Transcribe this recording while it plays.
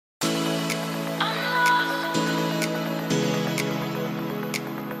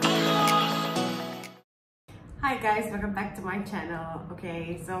Hi guys, welcome back to my channel.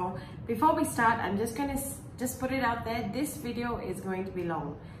 Okay, so before we start, I'm just gonna put it out there. This video is going to be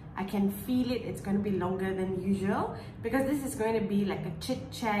long. I can feel it. It's going to be longer than usual because this is going to be like a chit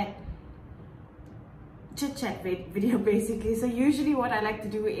chat video basically. So usually what I like to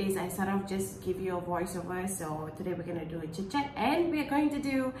do is I sort of just give you a voiceover. So today we're going to do a chit chat and we're going to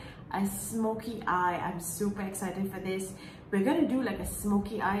do a smoky eye. I'm super excited for this. We're going to do like a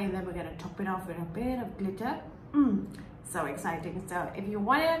smoky eye and then we're going to top it off with a bit of glitter. So exciting. So if you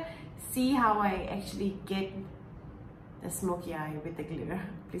want to see how I actually get the smoky eye with the glitter,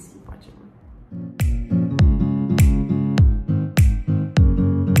 please keep watching.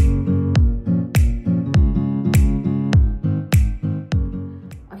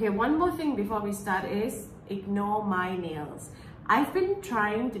 Okay, one more thing before we start is ignore my nails. I've been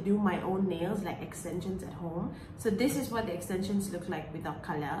trying to do my own nails, like extensions at home. So this is what the extensions look like without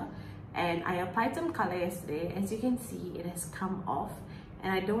color. And I applied some color yesterday. As you can see, it has come off.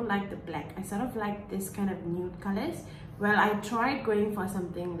 And I don't like the black. I sort of like this kind of nude colors. Well, I tried going for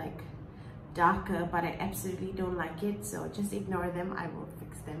something like darker, but I absolutely don't like it. So just ignore them. I will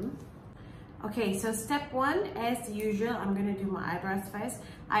fix them. Okay, so step one, as usual, I'm going to do my eyebrows first.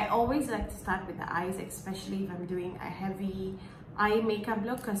 I always like to start with the eyes, especially if I'm doing a heavy eye makeup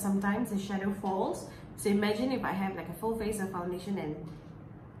look, because sometimes the shadow falls. So imagine if I have like a full face of foundation and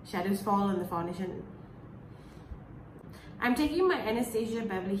shadows fall on the foundation. I'm taking my Anastasia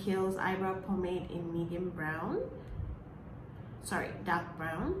Beverly Hills eyebrow pomade in medium brown. Sorry, dark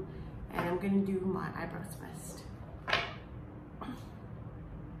brown. And I'm going to do my eyebrows first.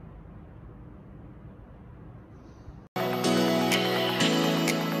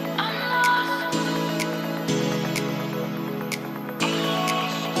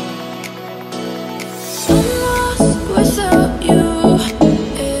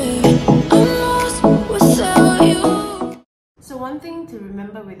 So one thing to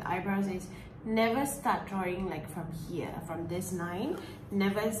remember with eyebrows is never start drawing like from here, from this line.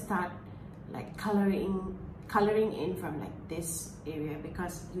 Never start like coloring in from like this area,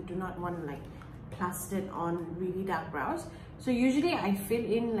 because you do not want like plastered on really dark brows. So usually I fill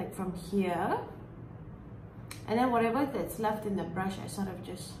in like from here, and then whatever that's left in the brush, I sort of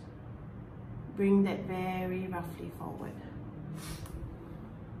just bring that very roughly forward.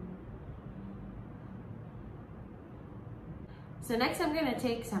 So next I'm going to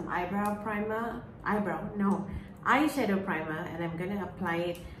take some eyeshadow primer, and I'm going to apply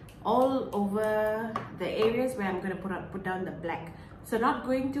it all over the areas where I'm going to put down the black. So not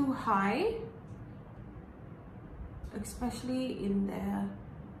going too high, especially in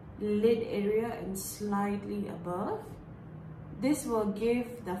the lid area and slightly above. This will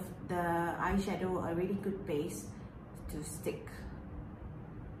give the eyeshadow a really good base to stick.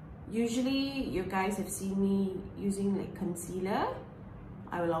 Usually you guys have seen me using like concealer.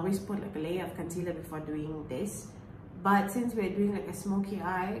 I will always put like a layer of concealer before doing this. But since we're doing like a smoky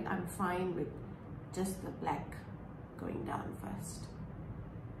eye, I'm fine with just the black going down first.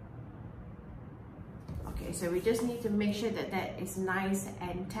 Okay, so we just need to make sure that that is nice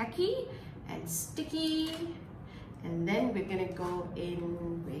and tacky and sticky. And then we're gonna go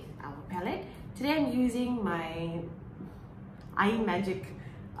in with our palette. Today I'm using my IMagic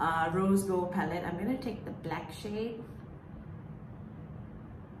rose gold palette. I'm gonna take the black shade.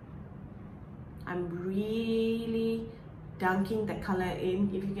 I'm really dunking the color in.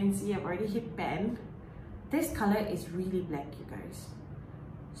 If you can see, I've already hit pan. This color is really black, you guys.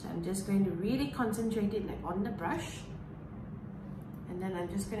 So I'm just going to really concentrate it like on the brush, and then I'm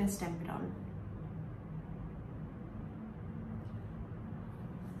just gonna stamp it on.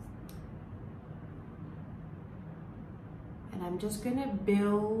 I'm just gonna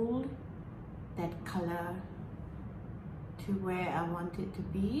build that color to where I want it to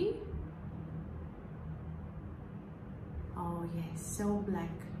be. Oh yes, so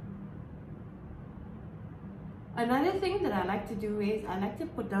black. Another thing that I like to do is I like to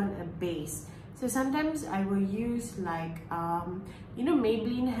put down a base. So sometimes I will use like, you know,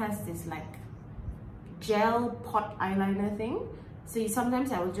 Maybelline has this like gel pot eyeliner thing. So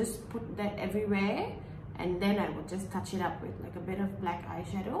sometimes I will just put that everywhere, and then I will just touch it up with like a bit of black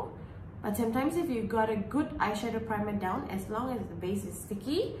eyeshadow. But sometimes if you've got a good eyeshadow primer down, as long as the base is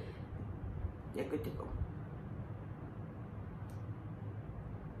sticky, you're good to go.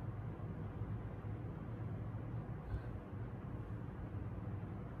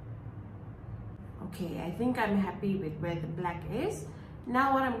 Okay, I think I'm happy with where the black is.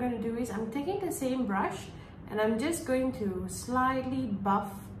 Now what I'm going to do is I'm taking the same brush and I'm just going to slightly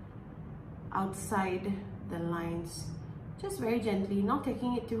buff outside the lines, just very gently, not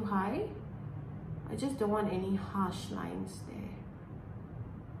taking it too high. I just don't want any harsh lines there.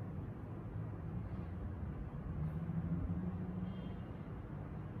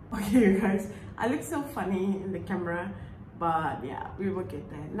 Okay, you guys, I look so funny in the camera, but yeah, we will get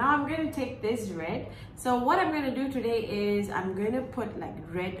there. Now I'm going to take this red. So what I'm going to do today is I'm going to put like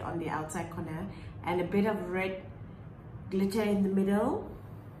red on the outside corner and a bit of red glitter in the middle.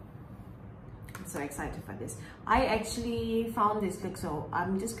 I'm so excited for this. I actually found this look, so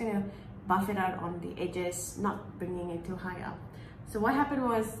I'm just going to buff it out on the edges, not bringing it too high up. So what happened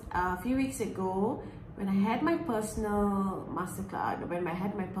was a few weeks ago, when I had my personal masterclass, when I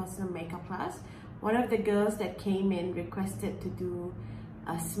had my personal makeup class, one of the girls that came in requested to do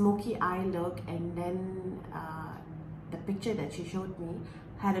a smoky eye look, and then the picture that she showed me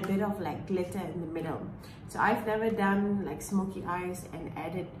had a bit of like glitter in the middle. So I've never done like smoky eyes and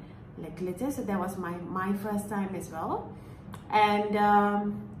added like glitter, so that was my first time as well. And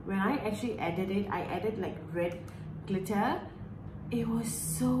when I actually added it, I added like red glitter. It was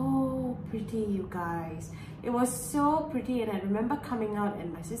so pretty, you guys. It was so pretty, and I remember coming out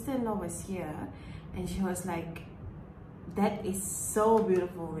and my sister-in-law was here and she was like, that is so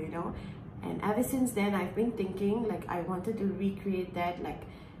beautiful, you know. And ever since then, I've been thinking like I wanted to recreate that like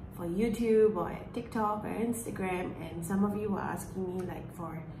for YouTube or TikTok or Instagram, and some of you were asking me like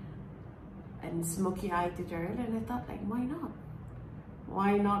for a smoky eye tutorial, and I thought like, why not?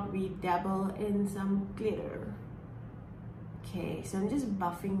 Why not we dabble in some glitter? Okay, so I'm just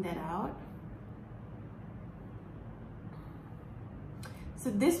buffing that out. So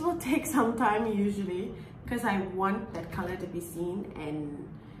this will take some time usually because I want that color to be seen, and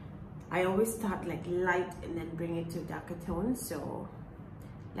I always start like light and then bring it to darker tones. So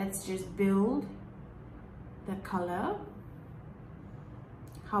let's just build the color.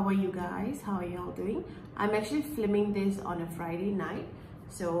 How are you guys? How are y'all doing? I'm actually filming this on a Friday night,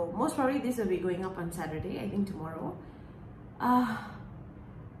 so most probably this will be going up on Saturday, I think tomorrow.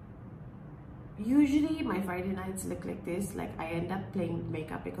 Usually my Friday nights look like this. Like I end up playing with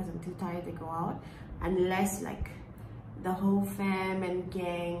makeup because I'm too tired to go out, unless like the whole fam and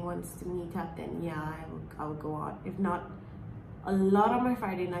gang wants to meet up, then yeah, I'll go out. If not, a lot of my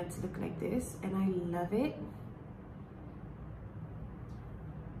Friday nights look like this, and I love it.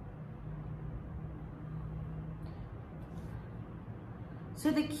 So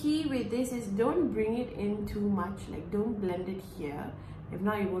the key with this is don't bring it in too much, like don't blend it here. If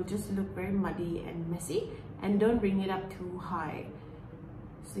not, it will just look very muddy and messy, and don't bring it up too high.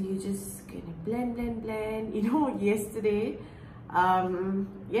 So you just gonna blend, blend, blend. You know, yesterday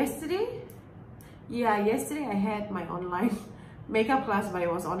I had my online makeup class, but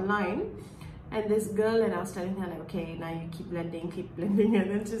it was online. And this girl, and I was telling her like, okay, now you keep blending,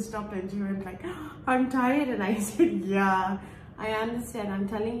 and then she stopped and she went like, I'm tired. And I said, yeah, I understand. I'm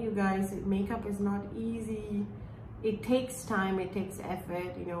telling you guys, makeup is not easy. It takes time, it takes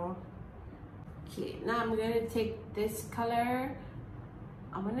effort, you know. Okay, now I'm gonna take this color.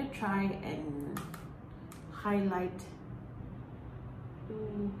 I'm gonna try and highlight.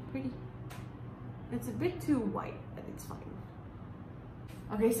 Pretty. It's a bit too white, but it's fine.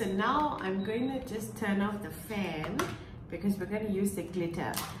 Okay, so now I'm going to just turn off the fan because we're going to use the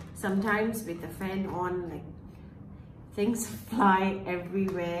glitter. Sometimes with the fan on, like things fly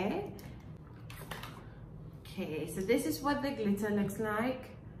everywhere. Okay, so this is what the glitter looks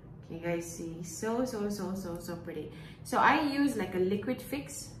like. Can you guys see? So pretty. So I use like a liquid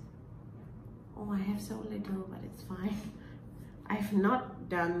fix. Oh, I have so little, but it's fine. I've not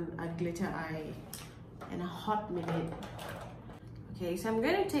done a glitter eye in a hot minute. Okay, so I'm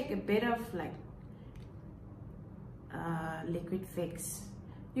going to take a bit of like liquid fix.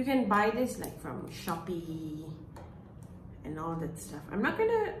 You can buy this like from Shopee and all that stuff. I'm not going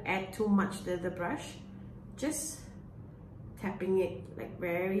to add too much to the brush, just tapping it like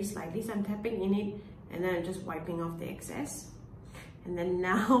very slightly. So I'm tapping in it and then I'm just wiping off the excess. And then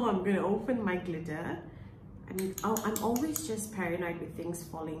now I'm going to open my glitter. I'm always just paranoid with things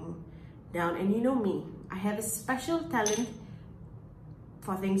falling down, and you know me, I have a special talent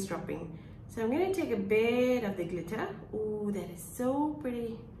for things dropping. So I'm going to take a bit of the glitter. Oh, that is so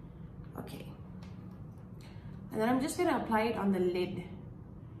pretty. Okay, and then I'm just going to apply it on the lid.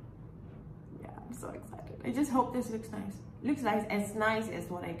 Yeah, I'm so excited. I just hope this looks nice. Looks nice as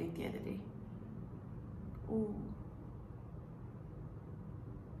what I did the other day. Ooh.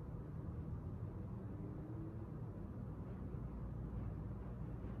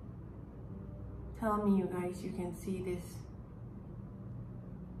 Tell me you guys, you can see this.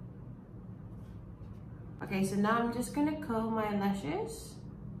 Okay, so now I'm just gonna curl my lashes.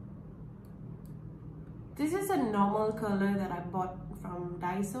 This is a normal curler that I bought from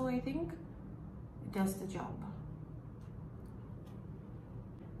Daiso, I think. does the job.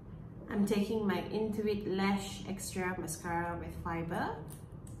 I'm taking my Intuit Lash Extra Mascara with Fibre.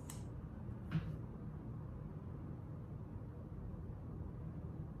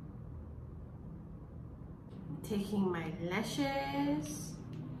 Taking my lashes.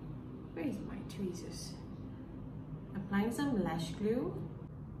 Where is my tweezers? Applying some lash glue.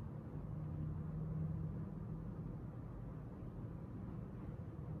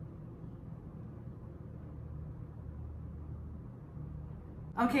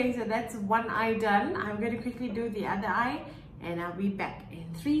 Okay, so that's one eye done. I'm going to quickly do the other eye and I'll be back in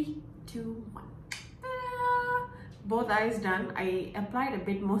 3, 2, 1. Ta-da! Both eyes done. I applied a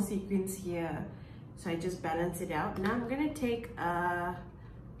bit more sequins here, so I just balance it out. Now I'm going to take a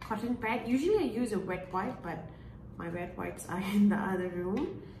cotton pad. Usually I use a wet wipe, but my wet wipes are in the other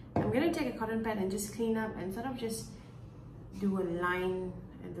room. I'm going to take a cotton pad and just clean up and sort of just do a line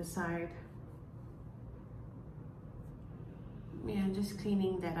at the side. Yeah, just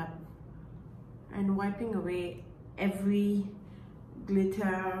cleaning that up and wiping away every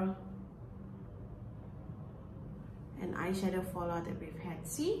glitter and eyeshadow fallout that we've had.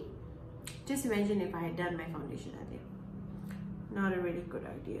 See? Just imagine if I had done my foundation earlier. Not a really good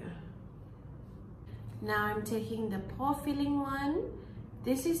idea. Now I'm taking the pore filling one.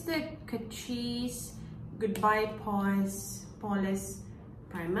 This is the Catrice Goodbye Poreless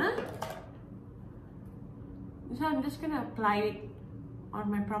Primer. So I'm just going to apply it on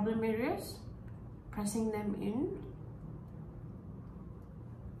my problem areas, pressing them in.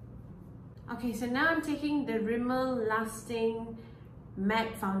 Okay, so now I'm taking the Rimmel Lasting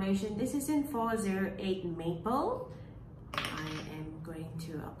Matte Foundation. This is in 408 Maple. I am going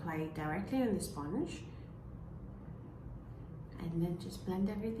to apply it directly on the sponge and then just blend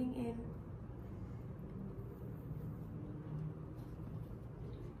everything in.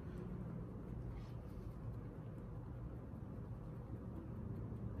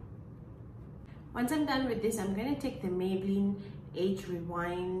 Once I'm done with this, I'm going to take the Maybelline Age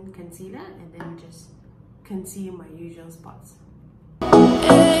Rewind Concealer and then just conceal my usual spots.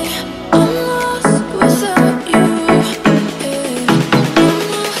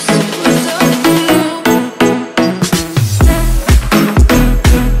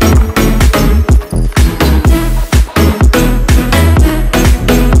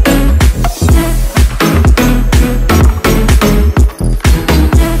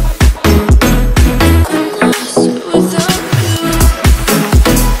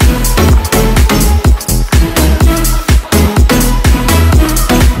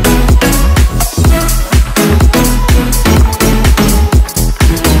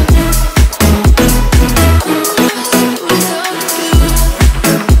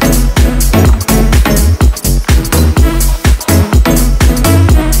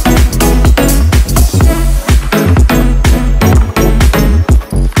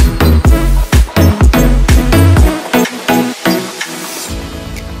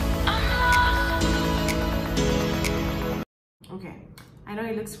 Okay, I know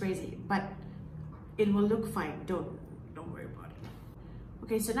it looks crazy, but it will look fine. Don't worry about it.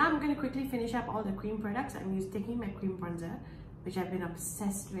 Okay, so now I'm going to quickly finish up all the cream products. I'm taking my cream bronzer, which I've been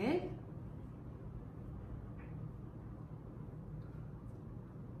obsessed with.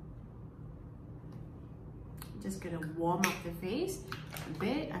 Just going to warm up the face a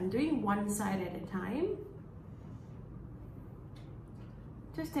bit. I'm doing one side at a time.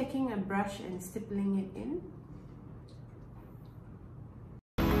 Just taking a brush and stippling it in.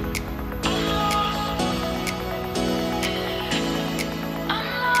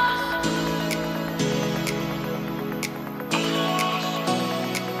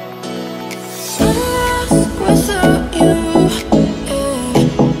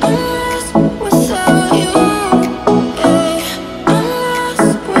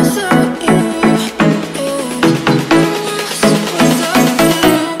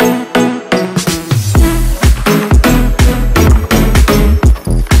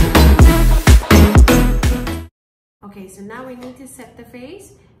 Okay, so now we need to set the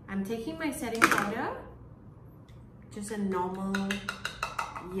face. I'm taking my setting powder, just a normal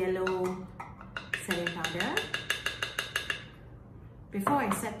yellow setting powder. Before I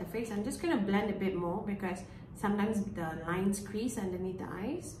set the face, I'm just going to blend a bit more because sometimes the lines crease underneath the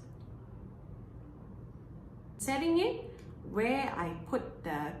eyes. Setting it where I put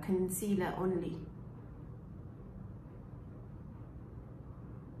the concealer only.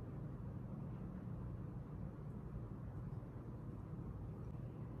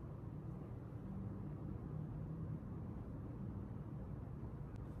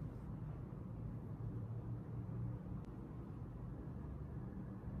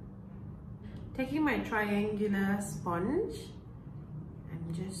 taking my triangular sponge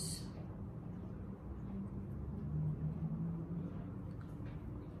and just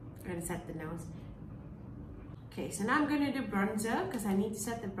going to set the nose. Okay, so now I'm going to do bronzer because I need to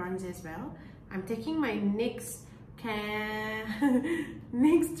set the bronzer as well. I'm taking my NYX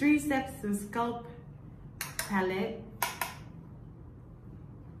NYX 3 Steps to Sculpt palette.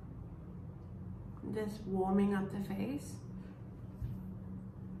 Just warming up the face.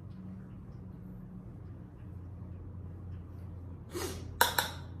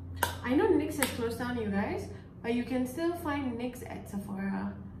 I know NYX has closed down, you guys, but you can still find NYX at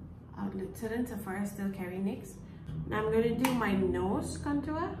Sephora outlets. Certain Sephora still carry NYX. Now I'm going to do my nose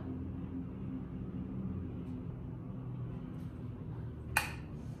contour.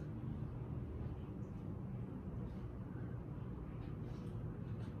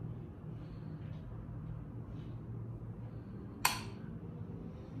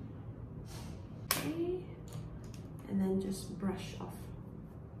 And then just brush off.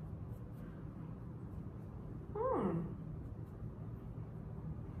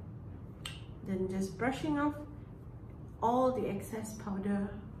 Then just brushing off all the excess powder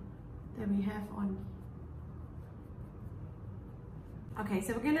that we have on. Okay,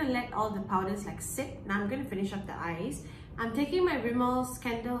 so we're gonna let all the powders like sit. Now I'm gonna finish up the eyes. I'm taking my Rimmel's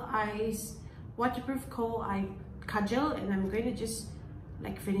Candle Eyes Waterproof Kohl Eye Cudgel, and I'm going to just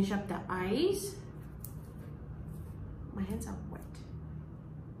like finish up the eyes. My hands are wet.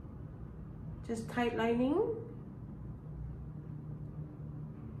 Just tight lining.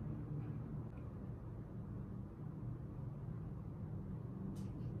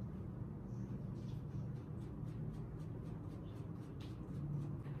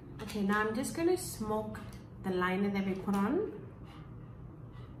 Okay, now I'm just going to smoke the liner that we put on.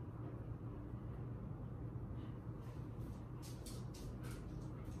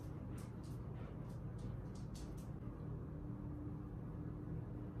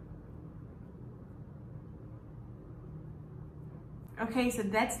 Okay, so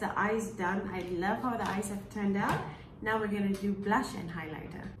that's the eyes done. I love how the eyes have turned out. Now we're going to do blush and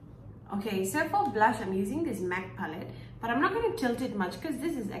highlighter. Okay, so for blush, I'm using this MAC palette, but I'm not going to tilt it much because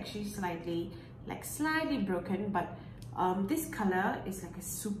this is actually slightly broken, but this color is like a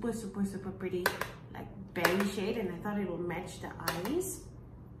super pretty like berry shade, and I thought it will match the eyes.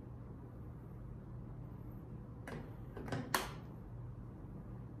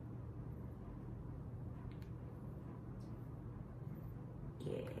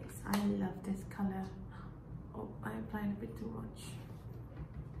 Yes, I love this color. Oh, I applied a bit too much.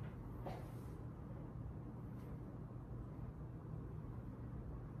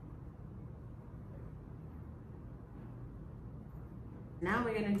 Now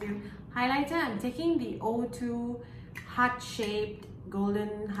we're gonna do highlighter. I'm taking the O2 heart-shaped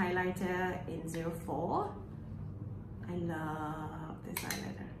golden highlighter in 04. I love this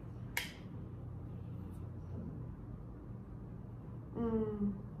highlighter.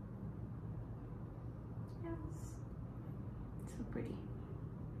 Yes, so pretty.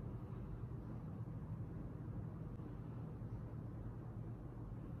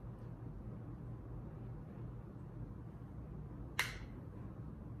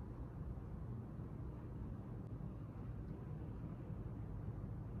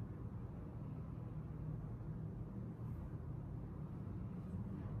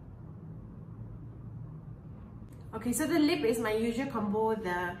 Okay, so the lip is my usual combo,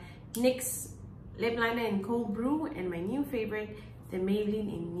 the NYX lip liner in Cold Brew, and my new favorite, the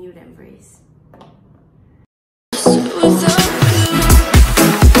Maybelline in Nude Embrace.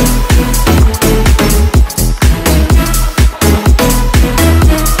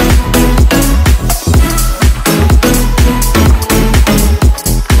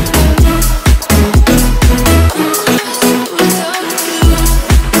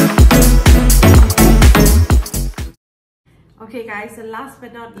 Okay guys, so last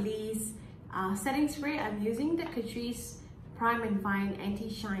but not least, setting spray. I'm using the Catrice Prime and Fine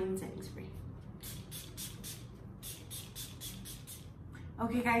Anti-Shine Setting Spray.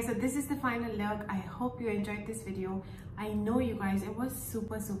 Okay guys, so this is the final look. I hope you enjoyed this video. I know you guys, it was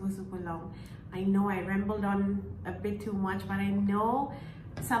super long. I know I rambled on a bit too much, but I know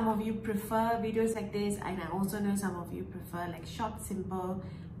some of you prefer videos like this, and I also know some of you prefer like short, simple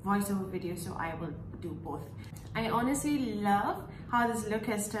voiceover videos, so I will do both. I honestly love how this look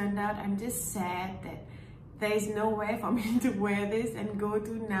has turned out. I'm just sad that there is nowhere for me to wear this and go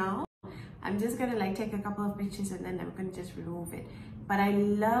to now. I'm just gonna like take a couple of pictures and then I'm gonna just remove it. But I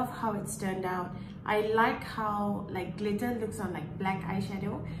love how it's turned out. I like how like glitter looks on like black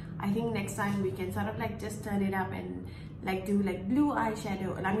eyeshadow. I think next time we can sort of like just turn it up and like do like blue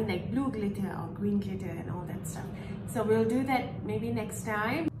eyeshadow, I mean like blue glitter or green glitter and all that stuff. So we'll do that maybe next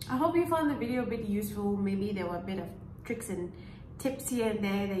time. I hope you found the video a bit useful. Maybe there were a bit of tricks and tips here and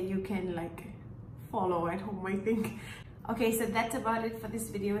there that you can like follow at home, I think. Okay, so that's about it for this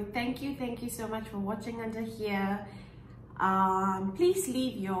video. Thank you so much for watching until here. Please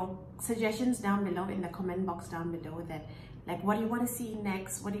leave your suggestions down below in the comment box down below, that like what do you want to see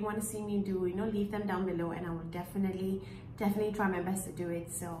next, what do you want to see me do, you know, leave them down below and I will definitely try my best to do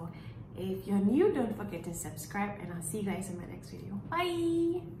it. So if you're new, don't forget to subscribe and I'll see you guys in my next video.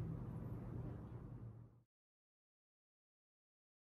 Bye.